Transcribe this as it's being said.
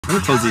I'm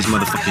gonna close these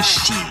motherfucking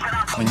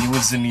shit. When you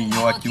was in New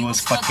York, you was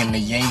fucking the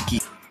Yankee.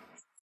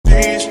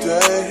 These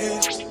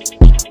days,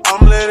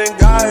 I'm letting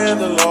God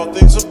handle all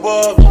things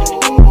above.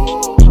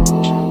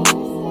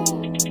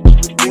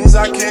 The things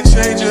I can't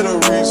change are the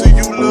reason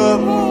you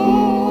love me.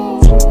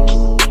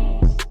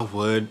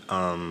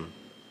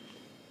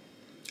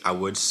 I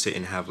would sit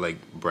and have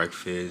like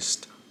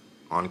breakfast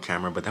on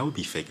camera, but that would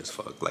be fake as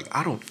fuck. Like,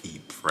 I don't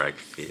eat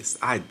breakfast.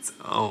 I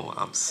don't.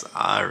 I'm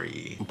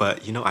sorry.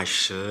 But, you know, I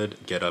should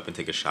get up and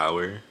take a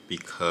shower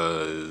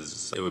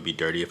because it would be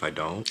dirty if I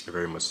don't.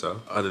 Very much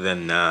so. Other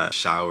than that,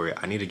 shower.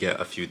 I need to get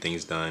a few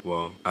things done.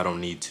 Well, I don't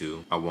need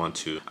to. I want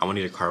to. I want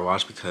to need a car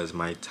wash because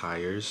my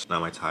tires,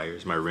 not my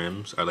tires, my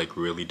rims are like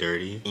really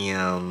dirty.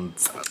 And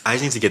I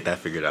just need to get that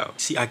figured out.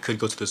 See, I could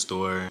go to the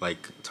store,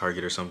 like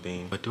Target or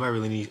something. But do I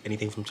really need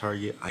anything from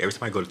Target? Every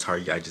time I go to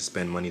Target, I just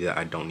spend money that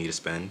I don't need to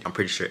spend. I'm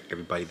pretty sure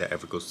everybody that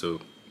ever goes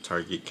to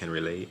Target can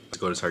relate. Just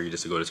go to Target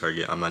just to go to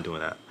Target. I'm not doing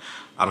that.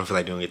 I don't feel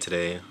like doing it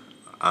today.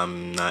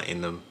 I'm not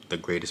in the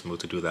greatest mood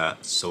to do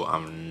that, so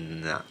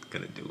I'm not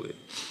gonna do it.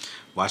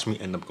 Watch me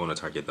end up going to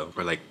Target though,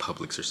 or like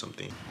Publix or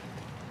something.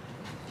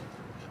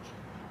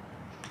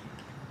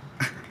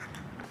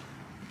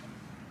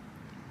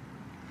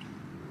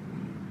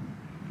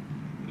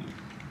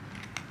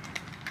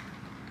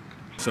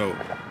 So,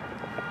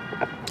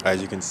 as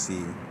you can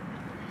see,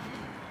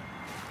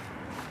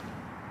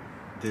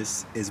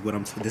 this is what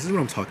I'm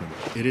talking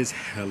about. It is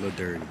hella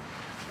dirty.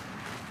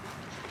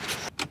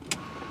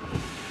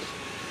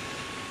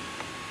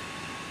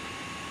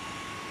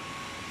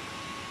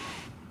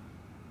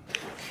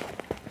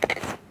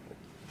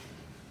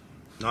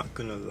 Not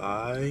gonna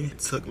lie, it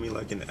took me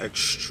like an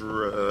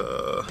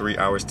extra 3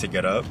 hours to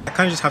get up. I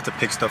kind of just have to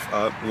pick stuff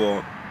up.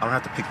 Well, I don't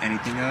have to pick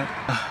anything up.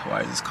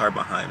 Why is this car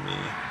behind me?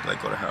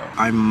 Like, go to hell.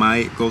 I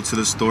might go to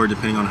the store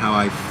depending on how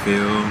I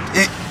feel.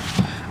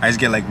 I just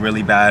get like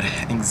really bad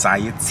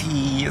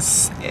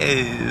anxieties. Ew.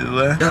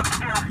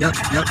 Yup.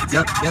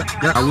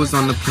 I was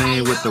on the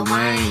plane with the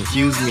Wayne.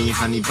 Excuse me,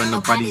 honey, but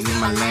nobody's in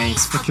my lane.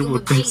 Fucking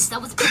with this.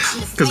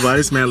 Cause why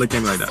this man look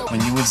at me like that?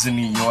 When you was in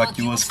New York,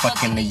 you was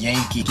fucking the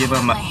Yankee. Give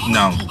him a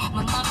no.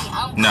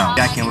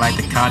 Acting like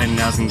the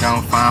Cardinals and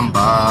gon' find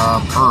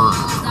Bob.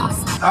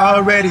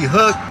 Already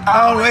hooked,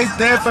 always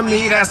there for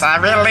me. That's a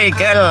really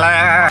good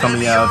line. Tell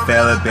me your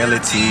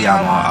availability,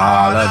 I want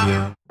all of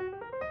you.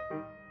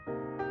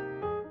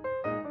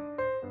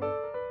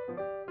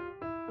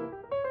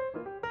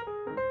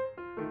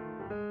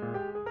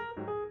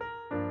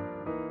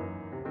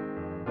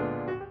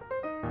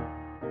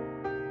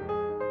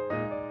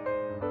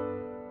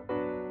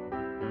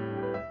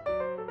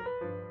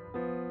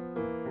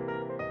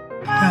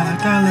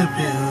 Dollar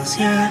bills,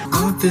 yeah.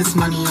 All this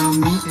money on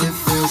me, it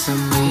feels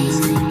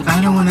amazing. I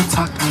don't wanna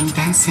talk, I'm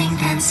dancing. I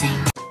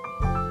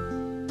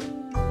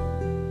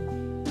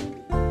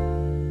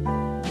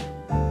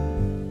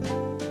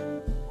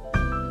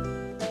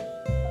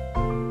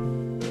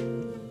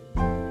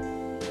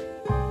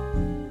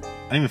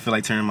don't even feel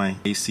like turning my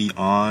AC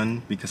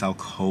on because how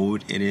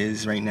cold it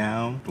is right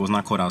now. It was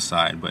not cold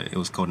outside, but it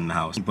was cold in the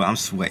house. But I'm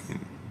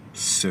sweating,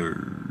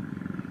 sir.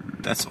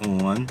 That's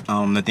on.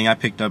 The thing I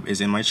picked up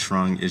is in my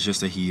trunk. It's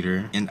just a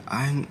heater, and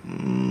I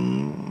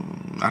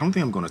don't think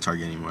I'm going to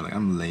Target anymore. Like,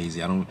 I'm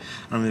lazy. I don't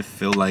even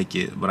feel like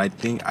it. But I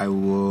think I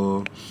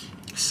will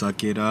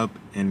suck it up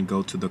and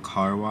go to the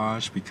car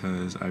wash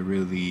because I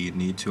really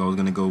need to. I was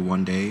gonna go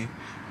one day,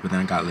 but then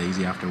I got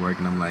lazy after work,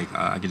 and I'm like,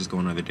 I could just go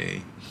another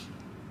day.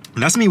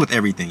 And that's me with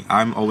everything.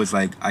 I'm always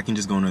like, I can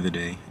just go another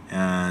day,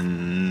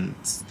 and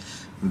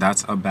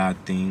that's a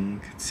bad thing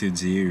to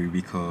do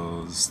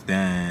because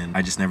then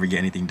I just never get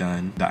anything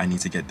done that I need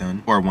to get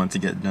done or want to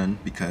get done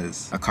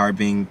because a car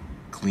being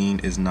clean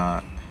is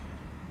not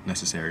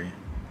necessary.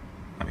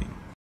 I mean,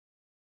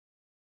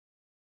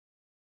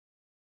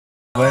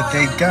 but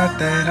they got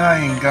that I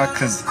ain't got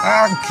cause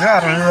I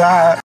got a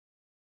lot.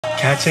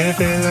 Catching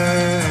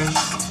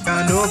feelings,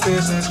 got no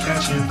business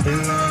catching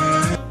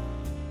feelings.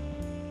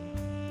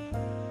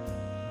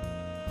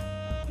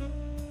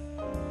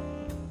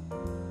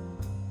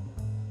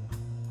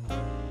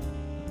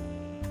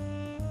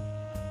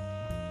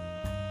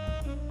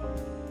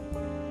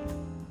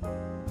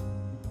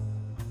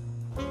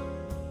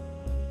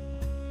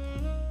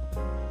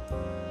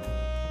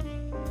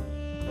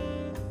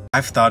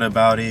 I've thought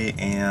about it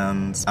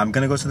and I'm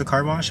gonna go to the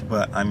car wash,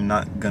 but I'm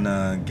not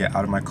gonna get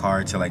out of my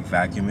car to like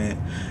vacuum it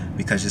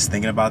because just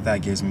thinking about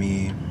that gives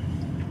me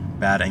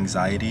bad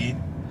anxiety.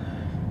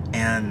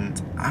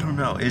 And I don't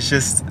know, it's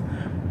just,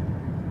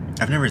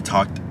 I've never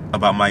talked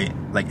about my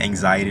like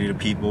anxiety to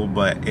people,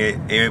 but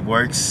it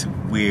works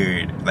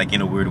weird, like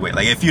in a weird way.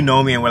 Like if you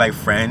know me and we're like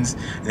friends,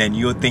 then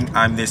you'll think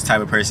I'm this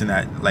type of person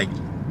that like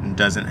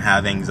doesn't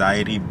have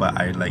anxiety, but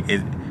I like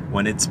it.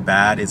 When it's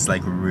bad, it's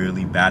like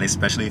really bad,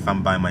 especially if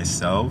I'm by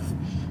myself.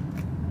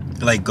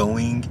 Like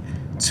going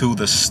to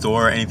the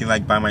store or anything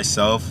like by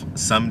myself.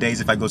 Some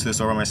days if I go to the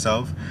store by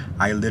myself,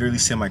 I literally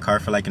sit in my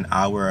car for like an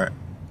hour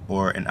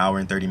or an hour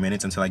and 30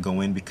 minutes until I go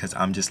in because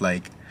I'm just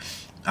like,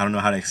 I don't know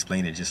how to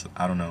explain it. Just,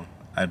 I don't know.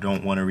 I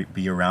don't want to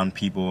be around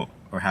people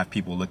or have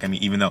people look at me,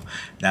 even though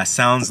that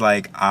sounds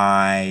like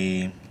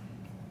I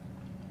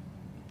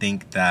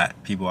think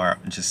that people are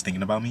just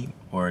thinking about me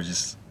or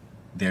just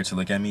there to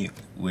look at me,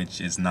 which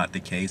is not the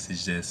case.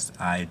 It's just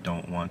I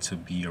don't want to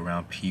be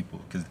around people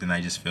because then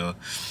I just feel,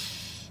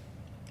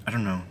 I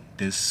don't know,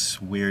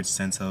 this weird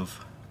sense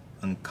of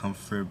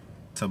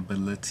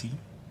uncomfortability.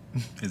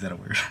 Is that a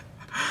word?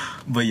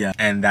 But yeah,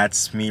 and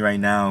that's me right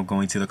now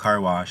going to the car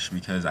wash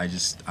because I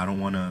don't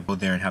want to go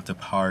there and have to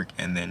park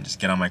and then just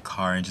get on my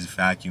car and just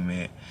vacuum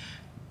it,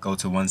 go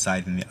to one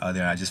side and the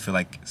other. I just feel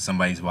like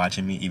somebody's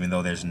watching me, even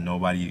though there's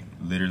nobody,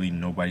 literally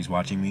nobody's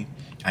watching me.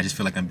 I just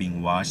feel like I'm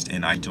being watched,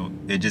 and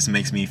it just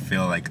makes me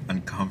feel like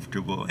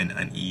uncomfortable and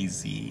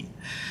uneasy.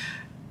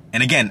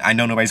 And again, I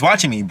know nobody's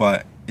watching me,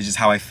 but it's just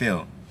how I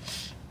feel.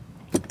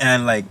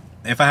 And like,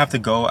 if I have to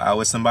go out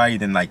with somebody,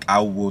 then like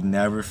I will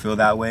never feel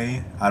that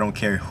way. I don't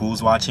care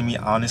who's watching me,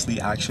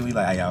 honestly, actually,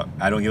 like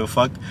I don't give a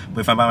fuck.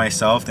 But if I'm by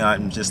myself, then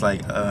I'm just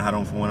like, I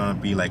don't want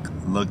to be like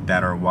looked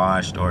at or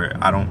watched, or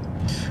I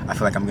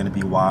feel like I'm gonna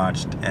be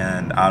watched,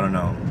 and I don't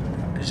know.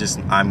 It's just,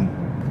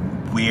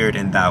 I'm weird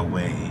in that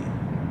way.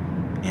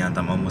 And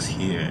I'm almost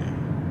here.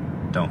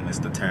 Don't miss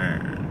the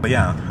turn. But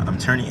yeah, I'm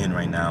turning in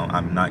right now.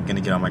 I'm not gonna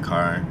get out my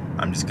car.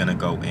 I'm just gonna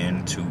go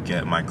in to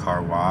get my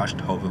car washed.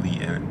 Hopefully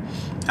it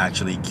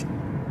actually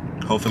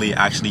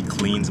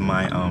cleans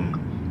my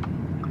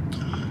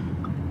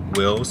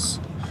wheels,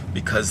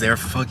 because they're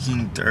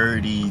fucking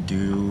dirty,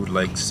 dude.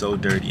 Like, so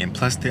dirty. And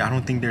plus I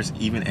don't think there's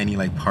even any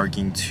like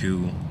parking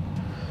to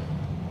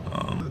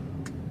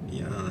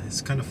yeah,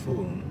 it's kind of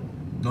full.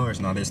 No, it's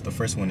not. The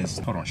first one is,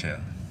 hold on, shit.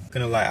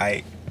 Gonna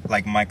lie,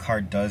 my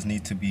car does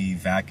need to be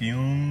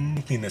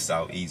vacuumed. Clean this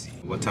out easy.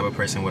 What type of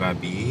person would I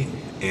be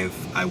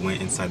if I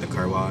went inside the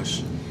car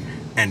wash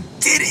and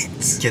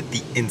didn't get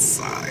the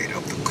inside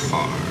of the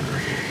car?